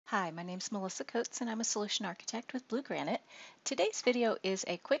Hi, my name is Melissa Coates and I'm a solution architect with Blue Granite. Today's video is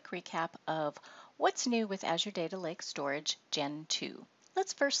a quick recap of what's new with Azure Data Lake Storage Gen 2.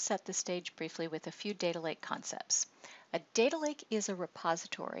 Let's first set the stage briefly with a few data lake concepts. A data lake is a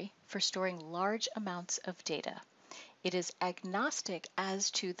repository for storing large amounts of data. It is agnostic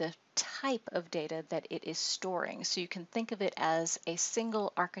as to the type of data that it is storing, so you can think of it as a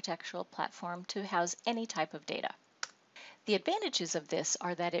single architectural platform to house any type of data. The advantages of this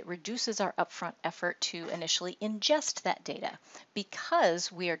are that it reduces our upfront effort to initially ingest that data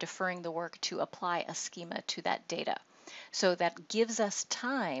because we are deferring the work to apply a schema to that data. So that gives us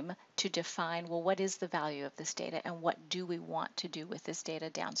time to define, well, what is the value of this data and what do we want to do with this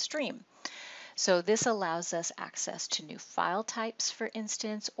data downstream? So this allows us access to new file types, for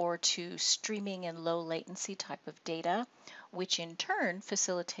instance, or to streaming and low latency type of data, which in turn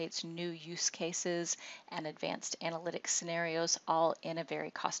facilitates new use cases and advanced analytic scenarios, all in a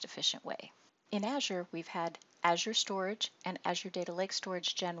very cost-efficient way. In Azure, we've had Azure Storage and Azure Data Lake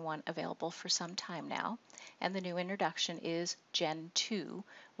Storage Gen 1 available for some time now, and the new introduction is Gen 2,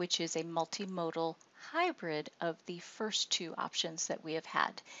 which is a multimodal hybrid of the first two options that we have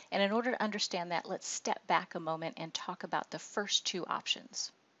had. And in order to understand that, let's step back a moment and talk about the first two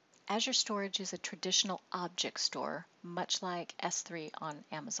options. Azure Storage is a traditional object store, much like S3 on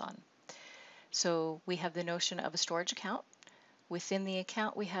Amazon. So we have the notion of a storage account. Within the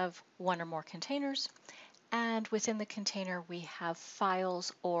account, we have one or more containers, and within the container, we have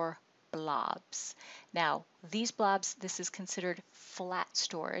files or blobs. Now, these blobs, this is considered flat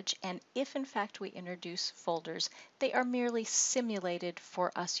storage, and if in fact we introduce folders, they are merely simulated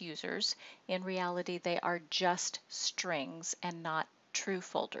for us users. In reality, they are just strings and not true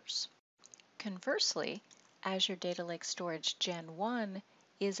folders. Conversely, Azure Data Lake Storage Gen 1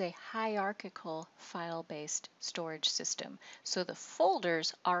 is a hierarchical file-based storage system. So the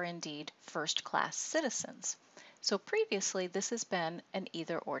folders are indeed first-class citizens. So previously, this has been an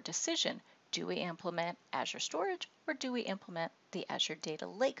either-or decision. Do we implement Azure Storage or do we implement the Azure Data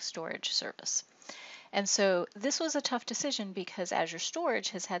Lake Storage service? And so this was a tough decision because Azure Storage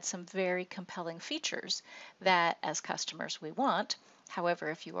has had some very compelling features that as customers we want. However,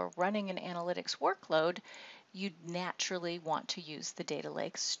 if you are running an analytics workload, you'd naturally want to use the data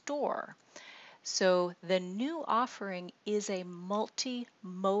lake store. So the new offering is a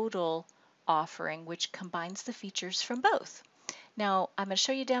multimodal offering which combines the features from both. Now, I'm going to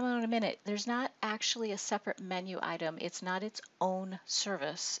show you a demo in a minute. There's not actually a separate menu item. It's not its own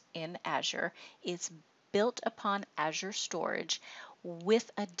service in Azure. It's built upon Azure Storage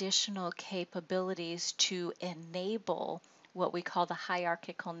with additional capabilities to enable what we call the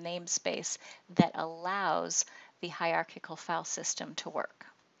hierarchical namespace that allows the hierarchical file system to work.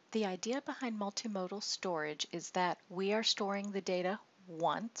 The idea behind multimodal storage is that we are storing the data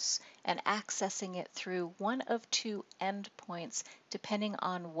once and accessing it through one of two endpoints depending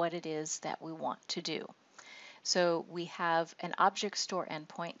on what it is that we want to do. So we have an object store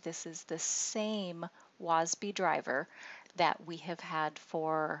endpoint. This is the same WASB driver that we have had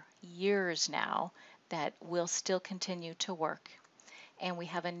for years now that will still continue to work. And we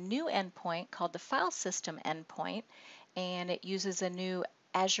have a new endpoint called the file system endpoint, and it uses a new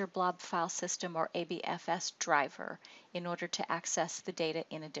Azure Blob File System or ABFS driver in order to access the data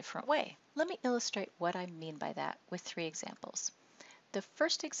in a different way. Let me illustrate what I mean by that with three examples. The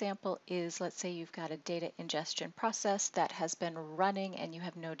first example is, let's say you've got a data ingestion process that has been running and you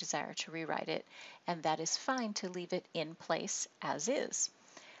have no desire to rewrite it, and that is fine to leave it in place as is.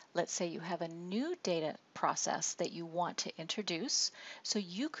 Let's say you have a new data process that you want to introduce, so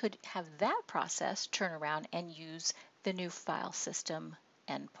you could have that process turn around and use the new file system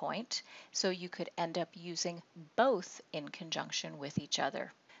endpoint, so you could end up using both in conjunction with each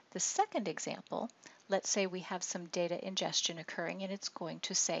other. The second example, let's say we have some data ingestion occurring and it's going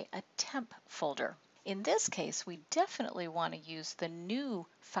to say a temp folder. In this case, we definitely want to use the new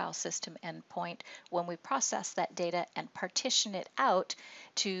file system endpoint when we process that data and partition it out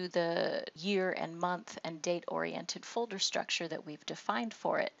to the year and month and date oriented folder structure that we've defined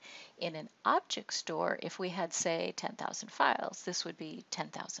for it. In an object store, if we had, say, 10,000 files, this would be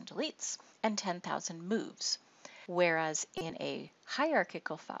 10,000 deletes and 10,000 moves. Whereas in a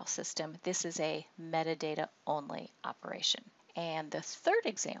hierarchical file system, this is a metadata only operation. And the third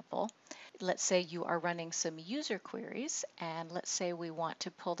example, let's say you are running some user queries, and let's say we want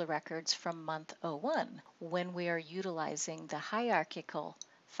to pull the records from month 01. When we are utilizing the hierarchical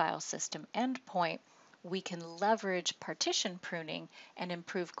file system endpoint, we can leverage partition pruning and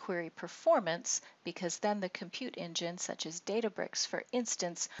improve query performance because then the compute engine, such as Databricks, for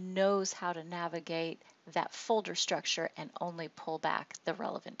instance, knows how to navigate that folder structure and only pull back the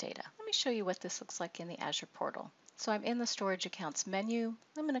relevant data. Let me show you what this looks like in the Azure Portal. So I'm in the Storage Accounts menu.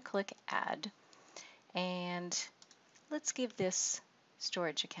 I'm going to click Add, and let's give this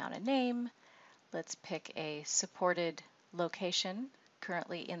storage account a name. Let's pick a supported location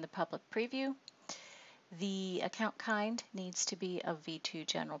currently in the public preview. The account kind needs to be of V2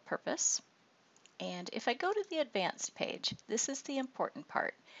 general purpose. And if I go to the advanced page, this is the important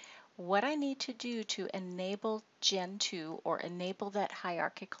part. What I need to do to enable Gen 2 or enable that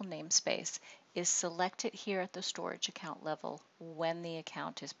hierarchical namespace is select it here at the storage account level when the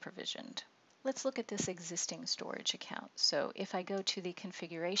account is provisioned. Let's look at this existing storage account. So if I go to the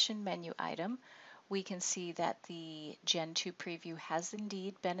configuration menu item, we can see that the Gen 2 preview has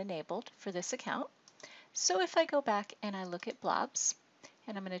indeed been enabled for this account. So if I go back and I look at blobs,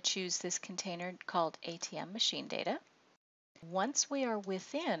 and I'm going to choose this container called ATM machine data. Once we are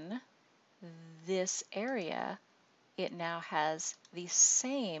within this area, it now has the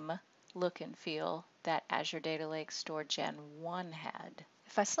same look and feel that Azure Data Lake Store Gen 1 had.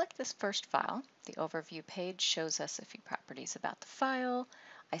 If I select this first file, the overview page shows us a few properties about the file.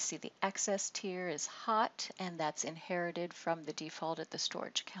 I see the access tier is hot, and that's inherited from the default at the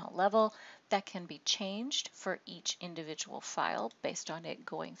storage account level. That can be changed for each individual file based on it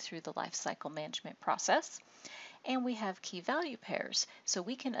going through the lifecycle management process. And we have key value pairs, so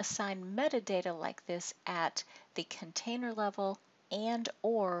we can assign metadata like this at the container level and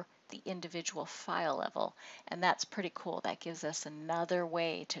or the individual file level. And that's pretty cool. That gives us another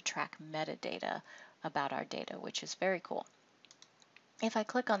way to track metadata about our data, which is very cool. If I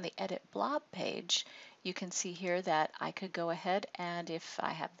click on the Edit Blob page, you can see here that I could go ahead and if I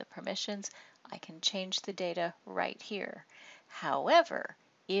have the permissions, I can change the data right here. However,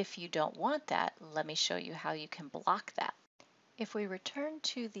 if you don't want that, let me show you how you can block that. If we return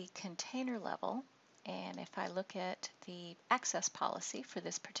to the container level, and if I look at the access policy for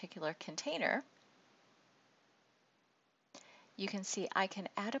this particular container, you can see I can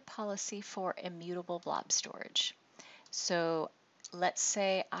add a policy for immutable blob storage. So let's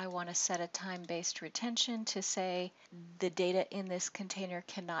say I want to set a time-based retention to say the data in this container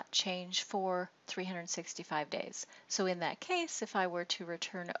cannot change for 365 days. So in that case, if I were to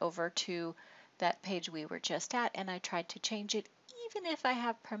return over to that page we were just at and I tried to change it, even if I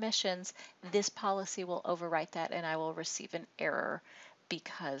have permissions, this policy will overwrite that and I will receive an error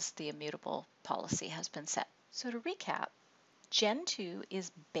because the immutable policy has been set. So to recap, Gen 2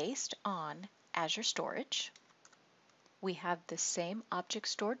 is based on Azure Storage. We have the same object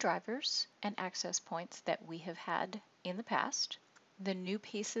store drivers and access points that we have had in the past. The new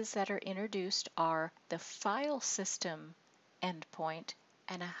pieces that are introduced are the file system endpoint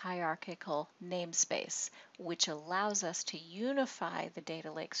and a hierarchical namespace, which allows us to unify the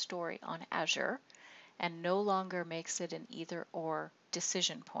data lake story on Azure and no longer makes it an either-or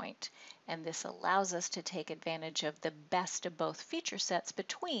decision point. And this allows us to take advantage of the best of both feature sets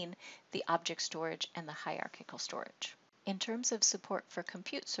between the object storage and the hierarchical storage. In terms of support for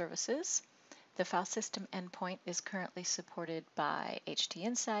compute services, the file system endpoint is currently supported by HT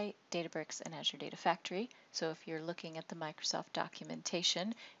Insight, Databricks, and Azure Data Factory. So if you're looking at the Microsoft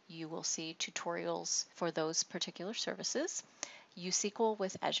documentation, you will see tutorials for those particular services. USQL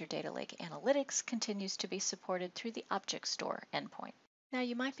with Azure Data Lake Analytics continues to be supported through the Object Store endpoint. Now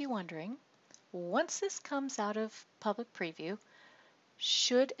you might be wondering, once this comes out of public preview,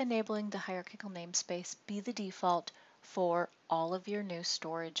 should enabling the hierarchical namespace be the default for all of your new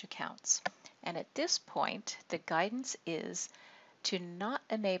storage accounts? And at this point, the guidance is to not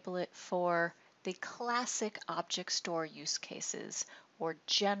enable it for the classic object store use cases or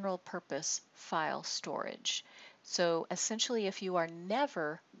general purpose file storage. So essentially, if you are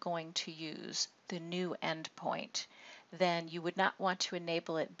never going to use the new endpoint, then you would not want to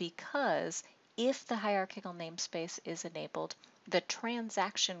enable it, because if the hierarchical namespace is enabled, the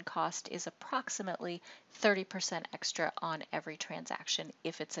transaction cost is approximately 30% extra on every transaction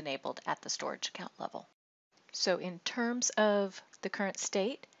if it's enabled at the storage account level. So in terms of the current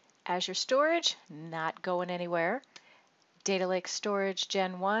state, Azure Storage, not going anywhere. Data Lake Storage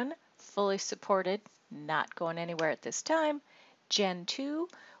Gen 1, fully supported, not going anywhere at this time. Gen 2,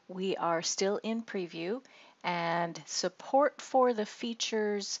 we are still in preview, and support for the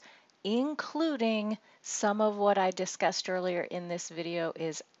features, including some of what I discussed earlier in this video,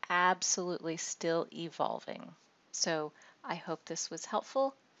 is absolutely still evolving. So I hope this was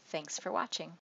helpful. Thanks for watching.